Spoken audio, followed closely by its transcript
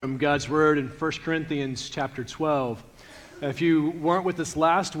From God's Word in 1 Corinthians chapter 12. If you weren't with us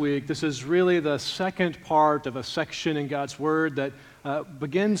last week, this is really the second part of a section in God's Word that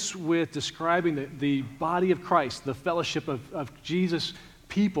begins with describing the body of Christ, the fellowship of Jesus'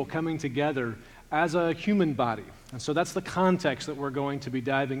 people coming together as a human body. And so that's the context that we're going to be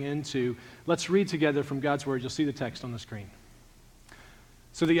diving into. Let's read together from God's Word. You'll see the text on the screen.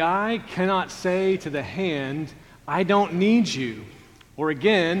 So the eye cannot say to the hand, "I don't need you." Or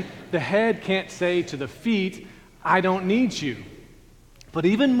again, the head can't say to the feet, "I don't need you." But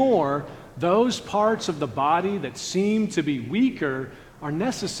even more, those parts of the body that seem to be weaker are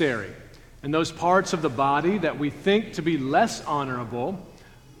necessary. And those parts of the body that we think to be less honorable,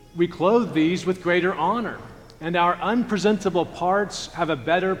 we clothe these with greater honor. And our unpresentable parts have a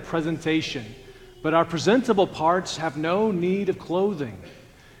better presentation, but our presentable parts have no need of clothing.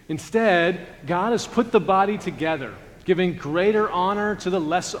 Instead, God has put the body together, giving greater honor to the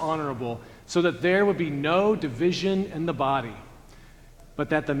less honorable, so that there would be no division in the body,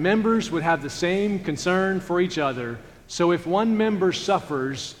 but that the members would have the same concern for each other. So if one member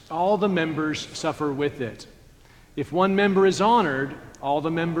suffers, all the members suffer with it. If one member is honored, all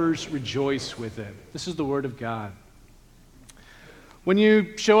the members rejoice with it. This is the word of God. When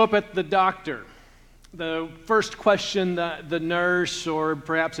you show up at the doctor, the first question that the nurse, or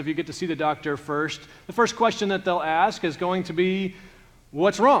perhaps if you get to see the doctor first, the first question that they'll ask is going to be,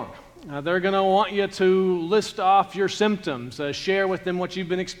 what's wrong? They're going to want you to list off your symptoms, share with them what you've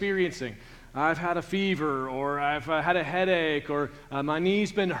been experiencing. I've had a fever, or I've had a headache, or my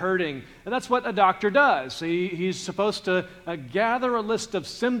knee's been hurting. And that's what a doctor does. He's supposed to gather a list of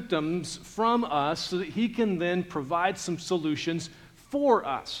symptoms from us so that he can then provide some solutions for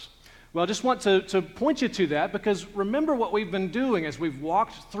us. Well, I just want to point you to that, because remember what we've been doing as we've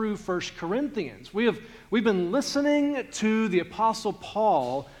walked through 1 Corinthians. We've been listening to the Apostle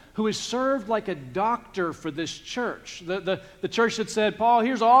Paul, who has served like a doctor for this church. The church that said, "Paul,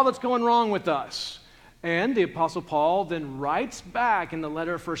 here's all that's going wrong with us." And the Apostle Paul then writes back in the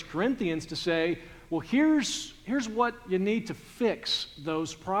letter of 1 Corinthians to say, well, here's what you need to fix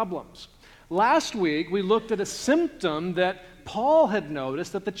those problems. Last week, we looked at a symptom that Paul had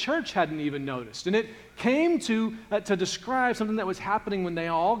noticed that the church hadn't even noticed. And it came to describe something that was happening when they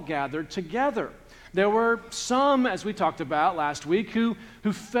all gathered together. There were some, as we talked about last week, who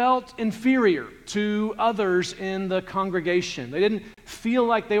felt inferior to others in the congregation. They didn't feel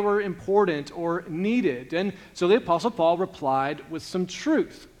like they were important or needed. And so the Apostle Paul replied with some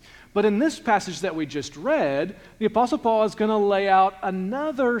truth. But in this passage that we just read, the Apostle Paul is going to lay out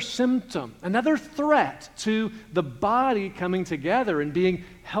another symptom, another threat to the body coming together and being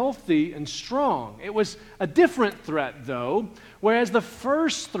healthy and strong. It was a different threat, though. Whereas the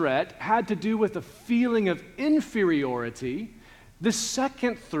first threat had to do with a feeling of inferiority, the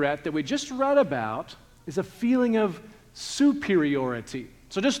second threat that we just read about is a feeling of superiority.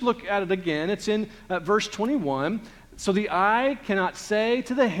 So just look at it again. It's in verse 21. So the eye cannot say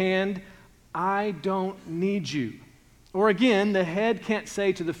to the hand, "I don't need you." Or again, the head can't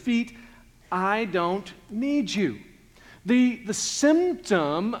say to the feet, "I don't need you." The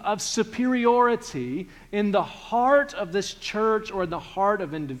symptom of superiority in the heart of this church or in the heart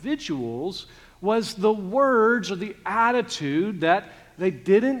of individuals was the words or the attitude that they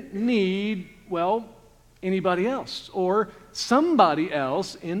didn't need, anybody else or somebody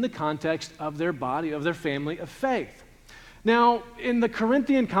else in the context of their body, of their family of faith. Now, in the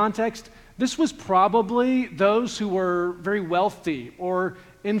Corinthian context, this was probably those who were very wealthy or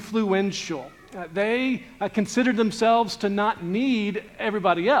influential. They considered themselves to not need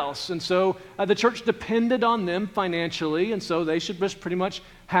everybody else, and so the church depended on them financially, and so they should just pretty much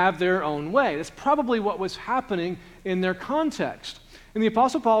have their own way. That's probably what was happening in their context. And the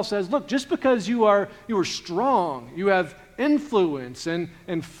Apostle Paul says, look, just because you are strong, you have influence and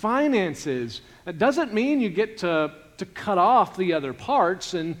finances, it doesn't mean you get to cut off the other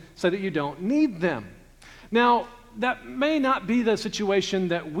parts and say that you don't need them. Now, that may not be the situation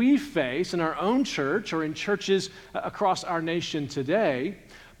that we face in our own church or in churches across our nation today,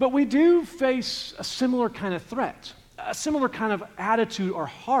 but we do face a similar kind of threat, a similar kind of attitude or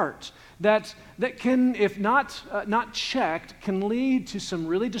heart that can, if not checked, can lead to some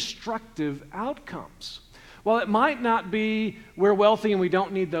really destructive outcomes. While it might not be we're wealthy and we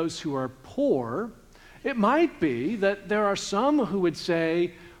don't need those who are poor, it might be that there are some who would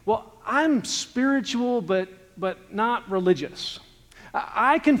say, well, I'm spiritual but not religious.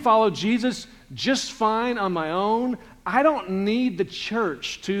 I can follow Jesus just fine on my own. I don't need the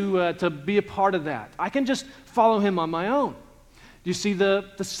church to be a part of that. I can just follow him on my own. Do you see the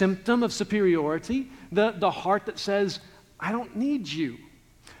symptom of superiority? The heart that says, I don't need you.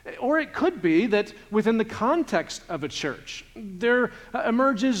 Or it could be that within the context of a church, there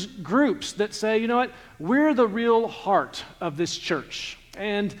emerges groups that say, you know what, we're the real heart of this church,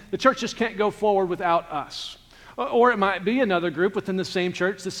 and the church just can't go forward without us. Or it might be another group within the same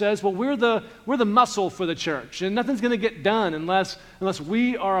church that says, well, we're the muscle for the church, and nothing's going to get done unless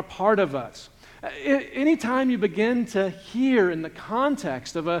we are a part of us. Anytime you begin to hear in the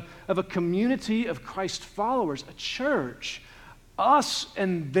context of a community of Christ followers, a church, us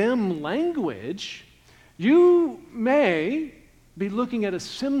and them language, you may be looking at a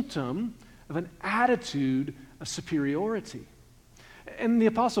symptom of an attitude of superiority. And the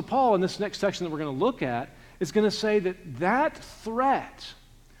Apostle Paul, in this next section that we're going to look at, is going to say that threat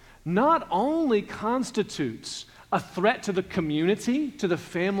not only constitutes a threat to the community, to the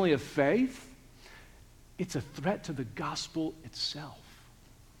family of faith, it's a threat to the gospel itself.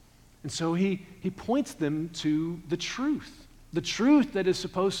 And so he points them to the truth that is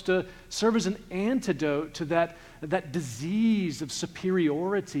supposed to serve as an antidote to that disease of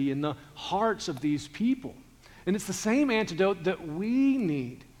superiority in the hearts of these people. And it's the same antidote that we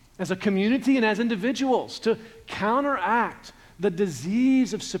need as a community and as individuals to counteract the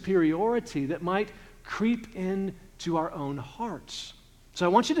disease of superiority that might creep into our own hearts. So I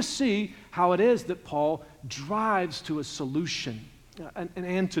want you to see how it is that Paul drives to a solution, an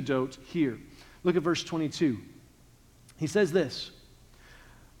antidote here. Look at verse 22. He says this,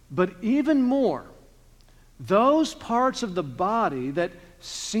 "But even more, those parts of the body that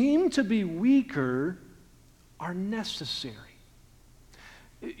seem to be weaker are necessary."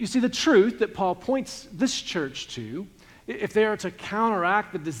 You see, the truth that Paul points this church to, if they are to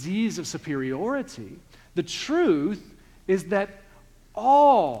counteract the disease of superiority, the truth is that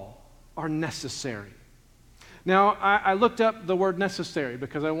all are necessary. Now, I looked up the word necessary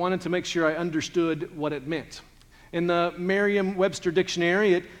because I wanted to make sure I understood what it meant. In the Merriam-Webster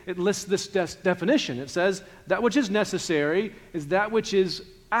dictionary, it lists this definition. It says, that which is necessary is that which is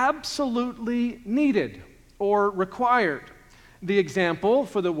absolutely needed or required. The example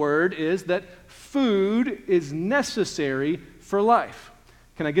for the word is that food is necessary for life.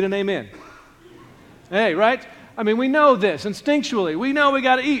 Can I get an amen? Hey, right? I mean, we know this instinctually. We know we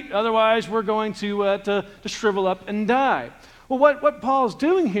got to eat, otherwise we're going to shrivel up and die. Well, what Paul's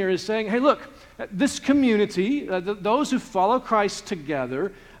doing here is saying, hey, look, this community, those who follow Christ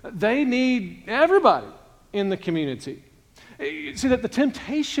together, they need everybody in the community. See, that the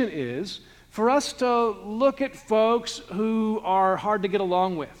temptation is for us to look at folks who are hard to get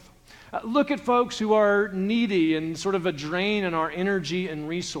along with. Look at folks who are needy and sort of a drain on our energy and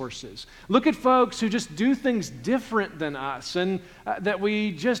resources. Look at folks who just do things different than us and that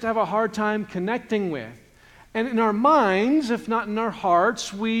we just have a hard time connecting with. And in our minds, if not in our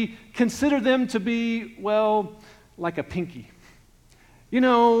hearts, we consider them to be, well, like a pinky. You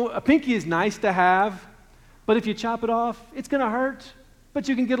know, a pinky is nice to have, but if you chop it off, it's going to hurt, but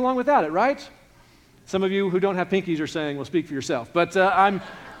you can get along without it, right? Some of you who don't have pinkies are saying, well, speak for yourself. But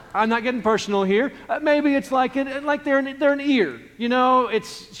I'm not getting personal here. Maybe it's like they're an ear. You know,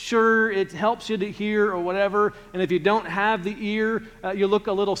 it helps you to hear or whatever. And if you don't have the ear, you look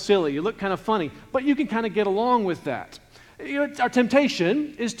a little silly. You look kind of funny. But you can kind of get along with that. You know, our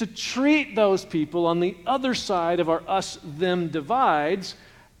temptation is to treat those people on the other side of our us-them divides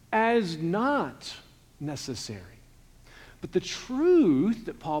as not necessary. But the truth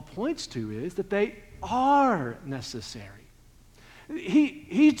that Paul points to is that they are necessary.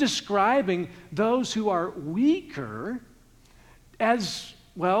 He's describing those who are weaker as,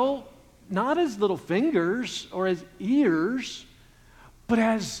 well, not as little fingers or as ears, but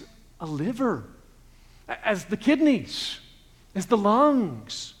as a liver, as the kidneys, as the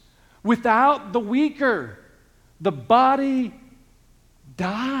lungs. Without the weaker, the body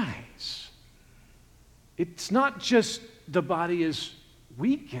dies. It's not just the body is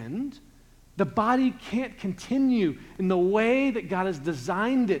weakened. The body can't continue in the way that God has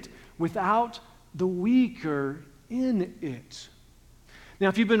designed it without the weaker in it. Now,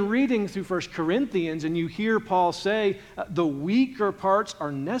 if you've been reading through 1 Corinthians and you hear Paul say the weaker parts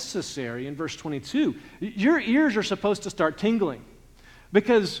are necessary in verse 22, your ears are supposed to start tingling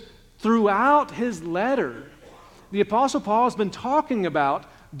because throughout his letter, the Apostle Paul has been talking about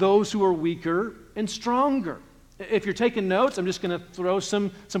those who are weaker and stronger. If you're taking notes, I'm just going to throw some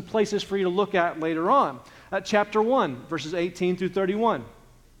places for you to look at later on. Chapter 1, verses 18 through 31.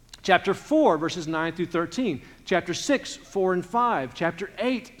 Chapter 4, verses 9 through 13. Chapter 6, 4 and 5. Chapter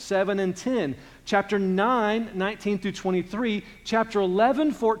 8, 7 and 10. Chapter 9, 19 through 23. Chapter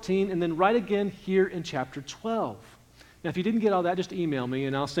 11, 14, and then right again here in chapter 12. Now, if you didn't get all that, just email me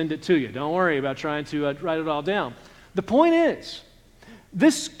and I'll send it to you. Don't worry about trying to write it all down. The point is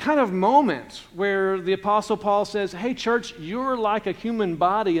This kind of moment where the Apostle Paul says, hey, church, you're like a human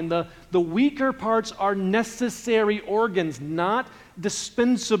body, and the weaker parts are necessary organs, not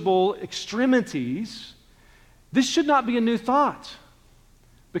dispensable extremities. This should not be a new thought,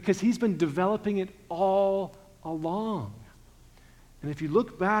 because he's been developing it all along. And if you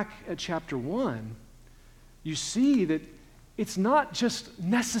look back at chapter 1, you see that it's not just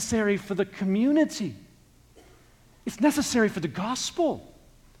necessary for the community. It's necessary for the gospel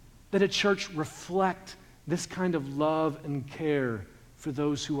that a church reflect this kind of love and care for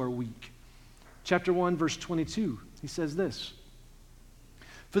those who are weak. Chapter 1, verse 22, he says this: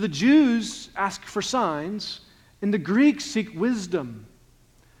 "For the Jews ask for signs, and the Greeks seek wisdom.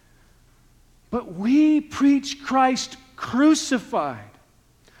 But we preach Christ crucified,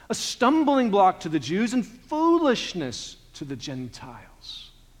 a stumbling block to the Jews and foolishness to the Gentiles."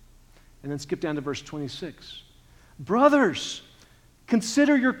 And then skip down to verse 26. "Brothers,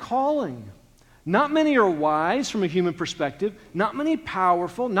 consider your calling. Not many are wise from a human perspective, not many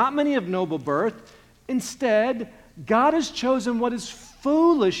powerful, not many of noble birth. Instead, God has chosen what is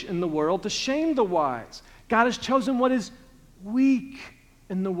foolish in the world to shame the wise. God has chosen what is weak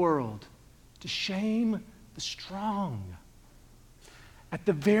in the world to shame the strong." At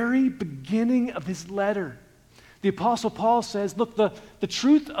the very beginning of his letter, the Apostle Paul says, look, the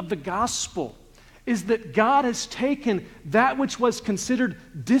truth of the gospel is that God has taken that which was considered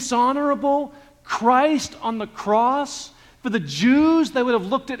dishonorable, Christ on the cross. For the Jews, they would have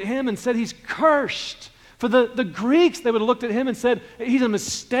looked at him and said, he's cursed. For the Greeks, they would have looked at him and said, he's a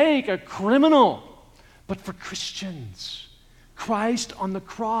mistake, a criminal. But for Christians, Christ on the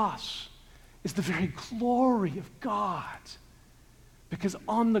cross is the very glory of God. Because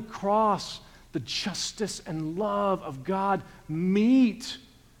on the cross, the justice and love of God meet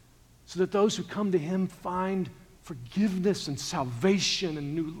so that those who come to him find forgiveness and salvation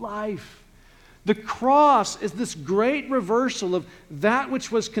and new life. The cross is this great reversal of that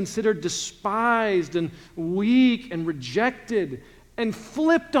which was considered despised and weak and rejected and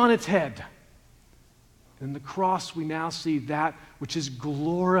flipped on its head. In the cross, we now see that which is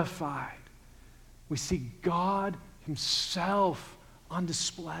glorified. We see God himself on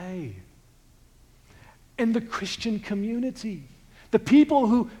display. In the Christian community, the people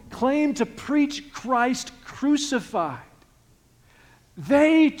who claim to preach Christ crucified,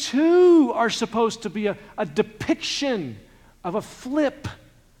 they too are supposed to be a depiction of a flip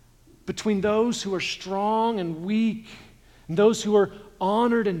between those who are strong and weak and those who are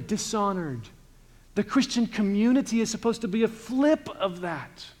honored and dishonored. The Christian community is supposed to be a flip of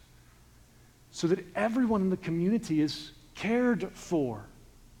that, so that everyone in the community is cared for.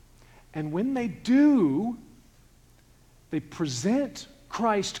 And when they do, they present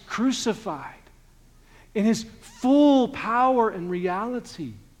Christ crucified in his full power and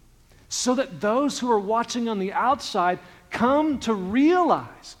reality, so that those who are watching on the outside come to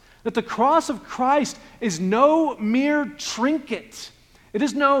realize that the cross of Christ is no mere trinket. It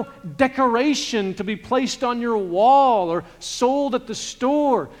is no decoration to be placed on your wall or sold at the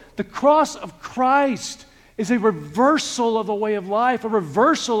store. The cross of Christ is a reversal of a way of life, a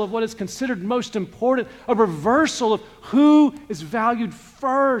reversal of what is considered most important, a reversal of who is valued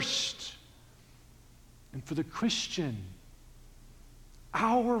first. And for the Christian,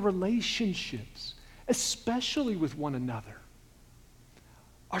 our relationships, especially with one another,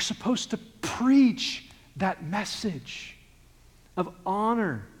 are supposed to preach that message of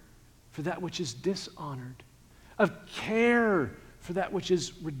honor for that which is dishonored, of care for that which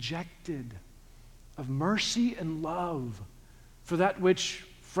is rejected, of mercy and love for that which,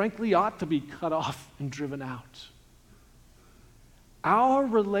 frankly, ought to be cut off and driven out. Our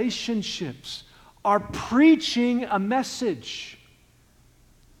relationships are preaching a message.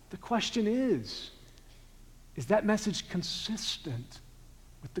 The question is that message consistent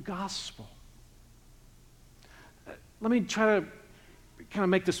with the gospel? Let me try to kind of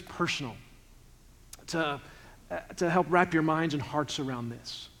make this personal to help wrap your minds and hearts around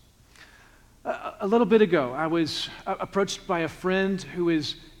this. A little bit ago, I was approached by a friend who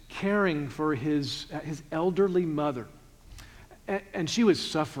is caring for his elderly mother, and she was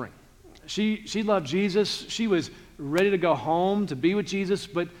suffering. She loved Jesus. She was ready to go home to be with Jesus,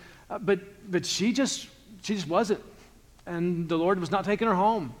 but she just wasn't, and the Lord was not taking her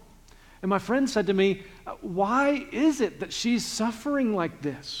home. And my friend said to me, "Why is it that she's suffering like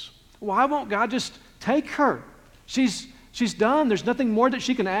this? Why won't God just take her? She's done. There's nothing more that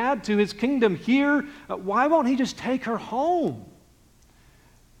she can add to his kingdom here. Why won't he just take her home?"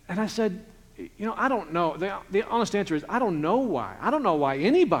 And I said, I don't know. The honest answer is, I don't know why. I don't know why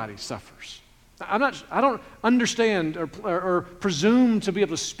anybody suffers. I don't understand or presume to be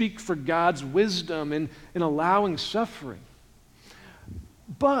able to speak for God's wisdom in allowing suffering.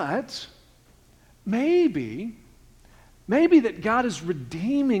 But maybe that God is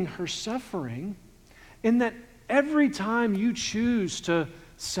redeeming her suffering in that every time you choose to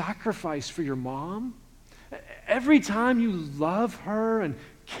sacrifice for your mom, every time you love her and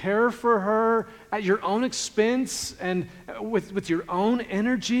care for her at your own expense and with your own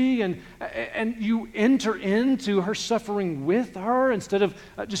energy, and you enter into her suffering with her instead of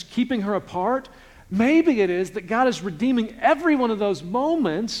just keeping her apart, maybe it is that God is redeeming every one of those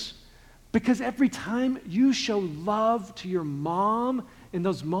moments, because every time you show love to your mom in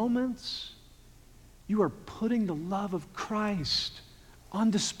those moments, you are putting the love of Christ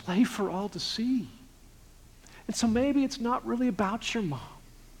on display for all to see. And so maybe it's not really about your mom.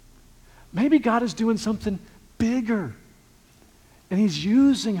 Maybe God is doing something bigger, and He's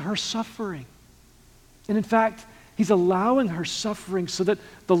using her suffering. And in fact, He's allowing her suffering so that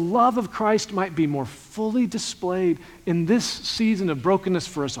the love of Christ might be more fully displayed in this season of brokenness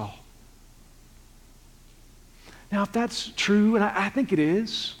for us all. Now, if that's true, and I think it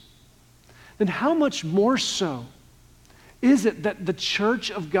is, then how much more so is it that the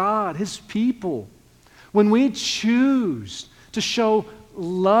church of God, His people, when we choose to show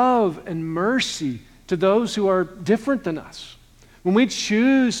love and mercy to those who are different than us, when we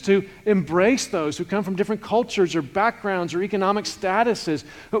choose to embrace those who come from different cultures or backgrounds or economic statuses,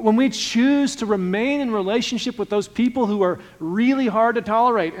 but when we choose to remain in relationship with those people who are really hard to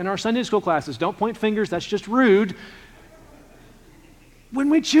tolerate in our Sunday school classes, don't point fingers, that's just rude. When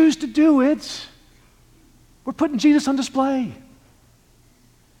we choose to do it, we're putting Jesus on display.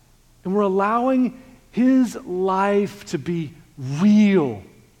 And we're allowing His life to be real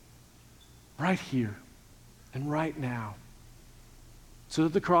right here and right now, so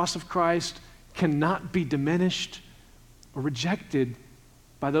that the cross of Christ cannot be diminished or rejected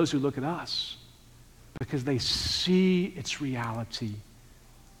by those who look at us, because they see its reality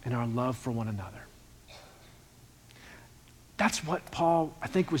in our love for one another. That's what Paul, I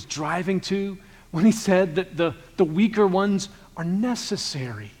think, was driving to when he said that the weaker ones are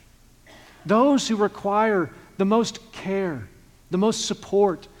necessary. Those who require the most care, the most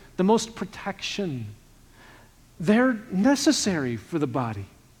support, the most protection, they're necessary for the body,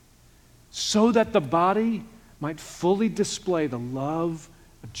 so that the body might fully display the love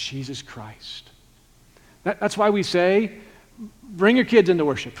of Jesus Christ. That's why we say, bring your kids into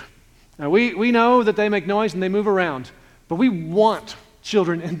worship. Now, we know that they make noise and they move around, but we want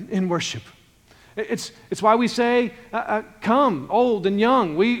children in worship. It's why we say, come, old and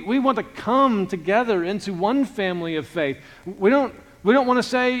young. We want to come together into one family of faith. We don't want to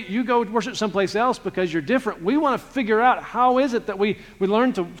say, you go worship someplace else because you're different. We want to figure out how is it that we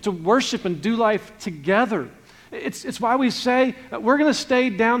learn to worship and do life together. It's why we say, we're going to stay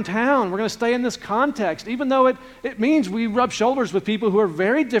downtown. We're going to stay in this context, even though it means we rub shoulders with people who are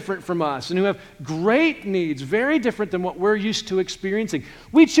very different from us and who have great needs, very different than what we're used to experiencing.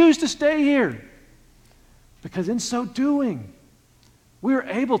 We choose to stay here, because in so doing, we are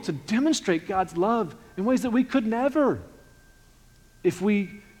able to demonstrate God's love in ways that we could never if we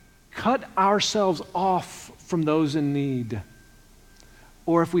cut ourselves off from those in need,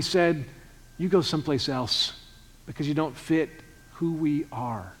 or if we said, you go someplace else because you don't fit who we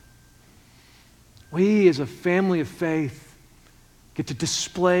are. We, as a family of faith, get to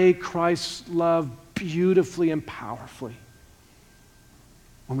display Christ's love beautifully and powerfully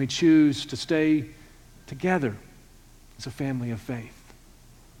when we choose to stay together as a family of faith.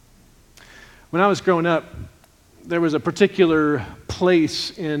 When I was growing up, there was a particular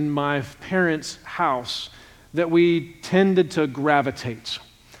place in my parents' house that we tended to gravitate.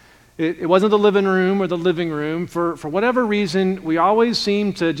 It wasn't the living room or the living room. For whatever reason, we always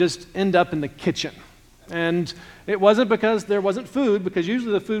seemed to just end up in the kitchen. And it wasn't because there wasn't food, because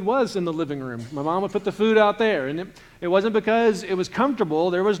usually the food was in the living room. My mom would put the food out there. And it wasn't because it was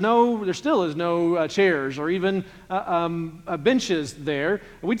comfortable. There still is no chairs or even benches there.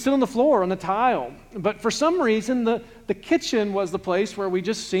 We'd sit on the floor on the tile. But for some reason, the kitchen was the place where we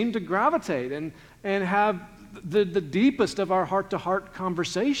just seemed to gravitate and have the deepest of our heart-to-heart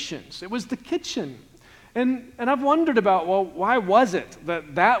conversations. It was the kitchen. And I've wondered about, well, why was it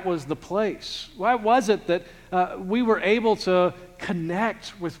that was the place? Why was it that we were able to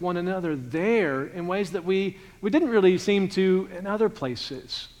connect with one another there in ways that we didn't really seem to in other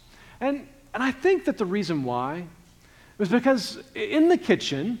places? And I think that the reason why was because in the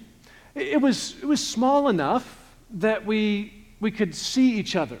kitchen, it was small enough that we could see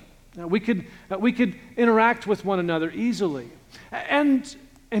each other. We could interact with one another easily. And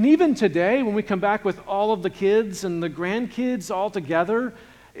And even today, when we come back with all of the kids and the grandkids all together,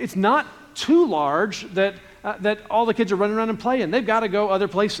 it's not too large that all the kids are running around and playing. They've got to go other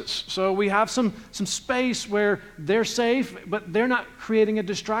places. So we have some space where they're safe, but they're not creating a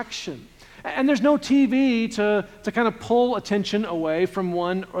distraction. And there's no TV to kind of pull attention away from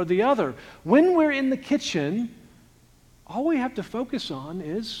one or the other. When we're in the kitchen, all we have to focus on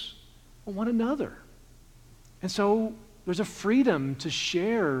is one another. And so there's a freedom to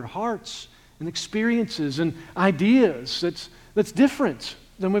share hearts and experiences and ideas that's different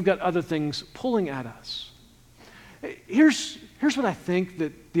than we've got other things pulling at us. Here's what I think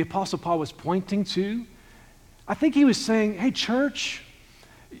that the Apostle Paul was pointing to. I think he was saying, hey, church,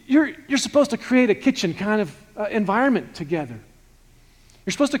 you're supposed to create a kitchen kind of environment together.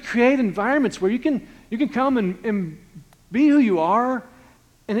 You're supposed to create environments where you can come and be who you are,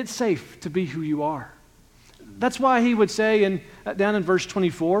 and it's safe to be who you are. That's why he would say down in verse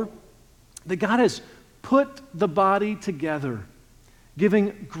 24 that God has put the body together,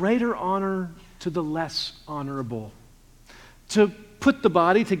 giving greater honor to the less honorable. To put the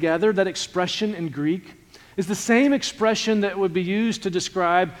body together, that expression in Greek, is the same expression that would be used to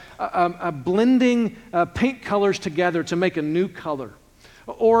describe blending paint colors together to make a new color.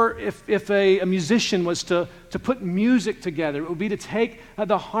 Or if a musician was to put music together, it would be to take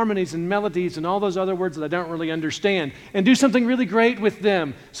the harmonies and melodies and all those other words that I don't really understand and do something really great with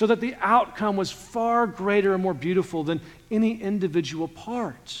them so that the outcome was far greater and more beautiful than any individual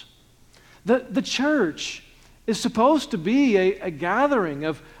part. The church is supposed to be a gathering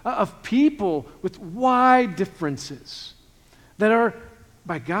of people with wide differences that are,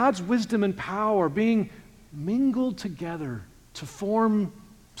 by God's wisdom and power, being mingled together to form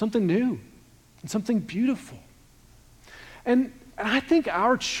something new and something beautiful. And I think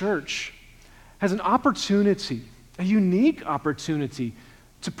our church has an opportunity, a unique opportunity,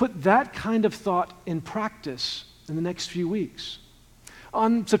 to put that kind of thought in practice in the next few weeks.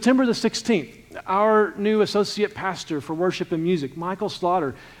 On September the 16th, our new associate pastor for worship and music, Michael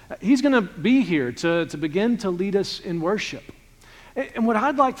Slaughter, he's going to be here to begin to lead us in worship. And what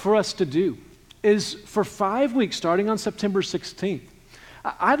I'd like for us to do is for 5 weeks, starting on September 16th,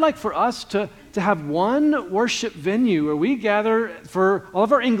 I'd like for us to have one worship venue where we gather for all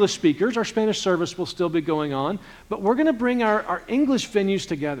of our English speakers. Our Spanish service will still be going on, but we're going to bring our English venues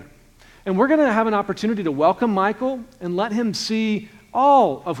together. And we're going to have an opportunity to welcome Michael and let him see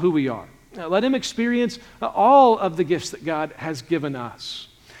all of who we are. Let him experience all of the gifts that God has given us.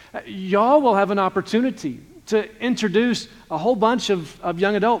 Y'all will have an opportunity to introduce a whole bunch of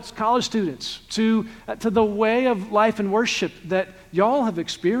young adults, college students, to the way of life and worship that y'all have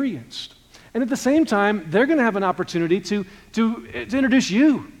experienced. And at the same time, they're going to have an opportunity to introduce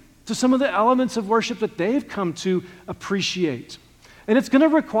you to some of the elements of worship that they've come to appreciate. And it's going to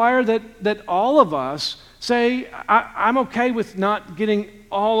require that all of us say, I'm okay with not getting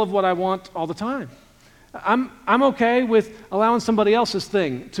all of what I want all the time. I'm okay with allowing somebody else's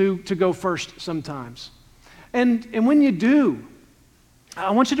thing to go first sometimes. And when you do,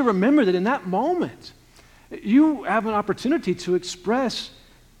 I want you to remember that in that moment, you have an opportunity to express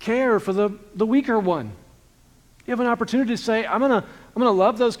care for the weaker one. You have an opportunity to say, I'm gonna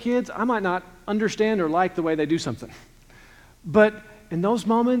love those kids. I might not understand or like the way they do something. But in those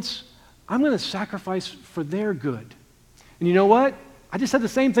moments, I'm going to sacrifice for their good. And you know what? I just said the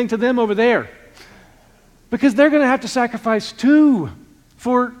same thing to them over there. Because they're going to have to sacrifice too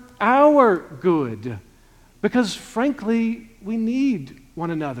for our good. Because frankly, we need one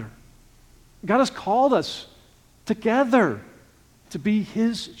another. God has called us together to be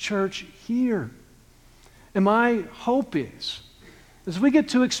His church here. And my hope is, as we get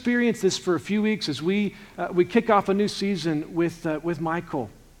to experience this for a few weeks, as we kick off a new season with Michael,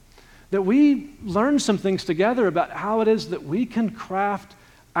 that we learn some things together about how it is that we can craft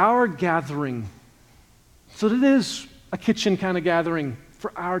our gathering so that it is a kitchen kind of gathering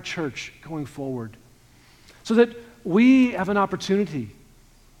for our church going forward. So that we have an opportunity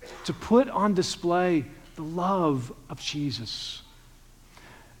to put on display the love of Jesus.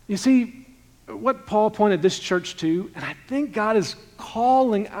 You see, what Paul pointed this church to, and I think God is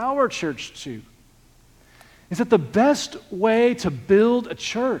calling our church to, is that the best way to build a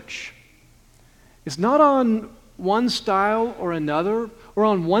church is not on one style or another, or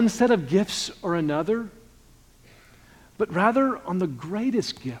on one set of gifts or another, but rather on the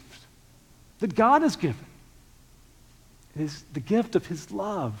greatest gift that God has given. It is the gift of His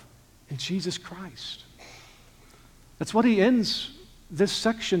love in Jesus Christ. That's what he ends this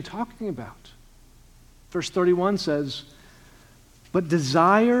section talking about. Verse 31 says, "But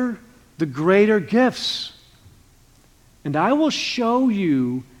desire the greater gifts, and I will show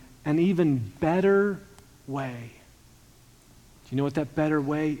you an even better way. Do you know what that better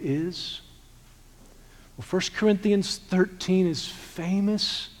way is? Well, 1 Corinthians 13 is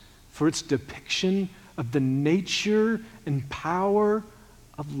famous for its depiction of the nature and power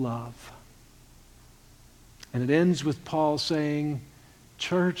of love. And it ends with Paul saying,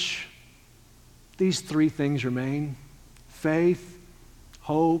 church, these three things remain: faith,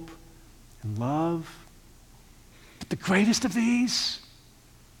 hope, and love. But the greatest of these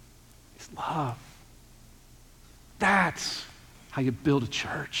is love. That's how you build a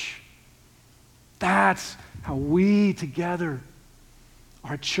church. That's how we together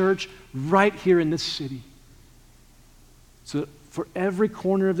are a church right here in this city. So for every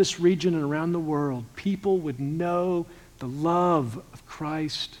corner of this region and around the world, people would know the love of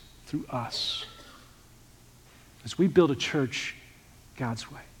Christ through us as we build a church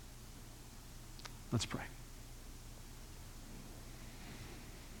God's way. Let's pray.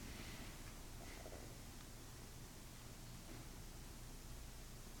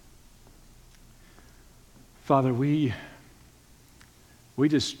 Father, we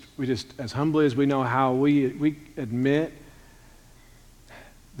just as humbly as we know how, we admit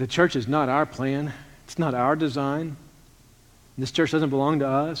the church is not our plan. It's not our design. This church doesn't belong to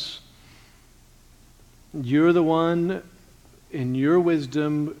us. You're the one, in your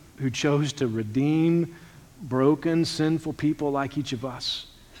wisdom, who chose to redeem broken, sinful people like each of us,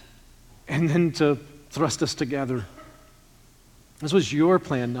 and then to thrust us together. This was your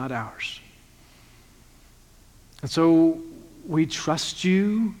plan, not ours. And so we trust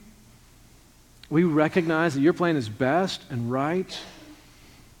you. We recognize that your plan is best and right.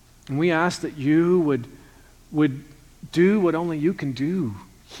 And we ask that you would do what only you can do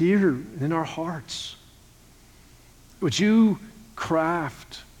here in our hearts. Would you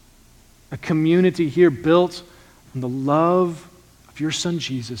craft a community here built on the love of your Son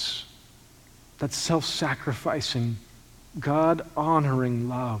Jesus, that self-sacrificing, God-honoring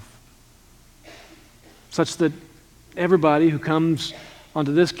love, such that everybody who comes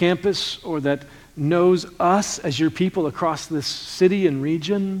onto this campus or that knows us as your people across this city and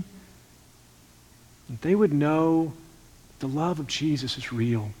region, that they would know the love of Jesus is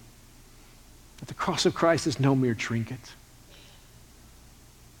real, that the cross of Christ is no mere trinket.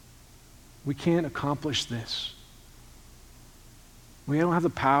 We can't accomplish this. We don't have the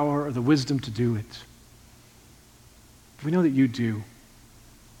power or the wisdom to do it. But we know that you do.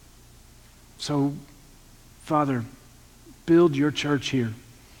 So, Father, build your church here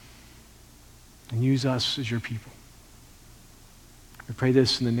and use us as your people. We pray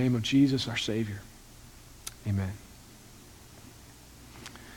this in the name of Jesus, our Savior. Amen.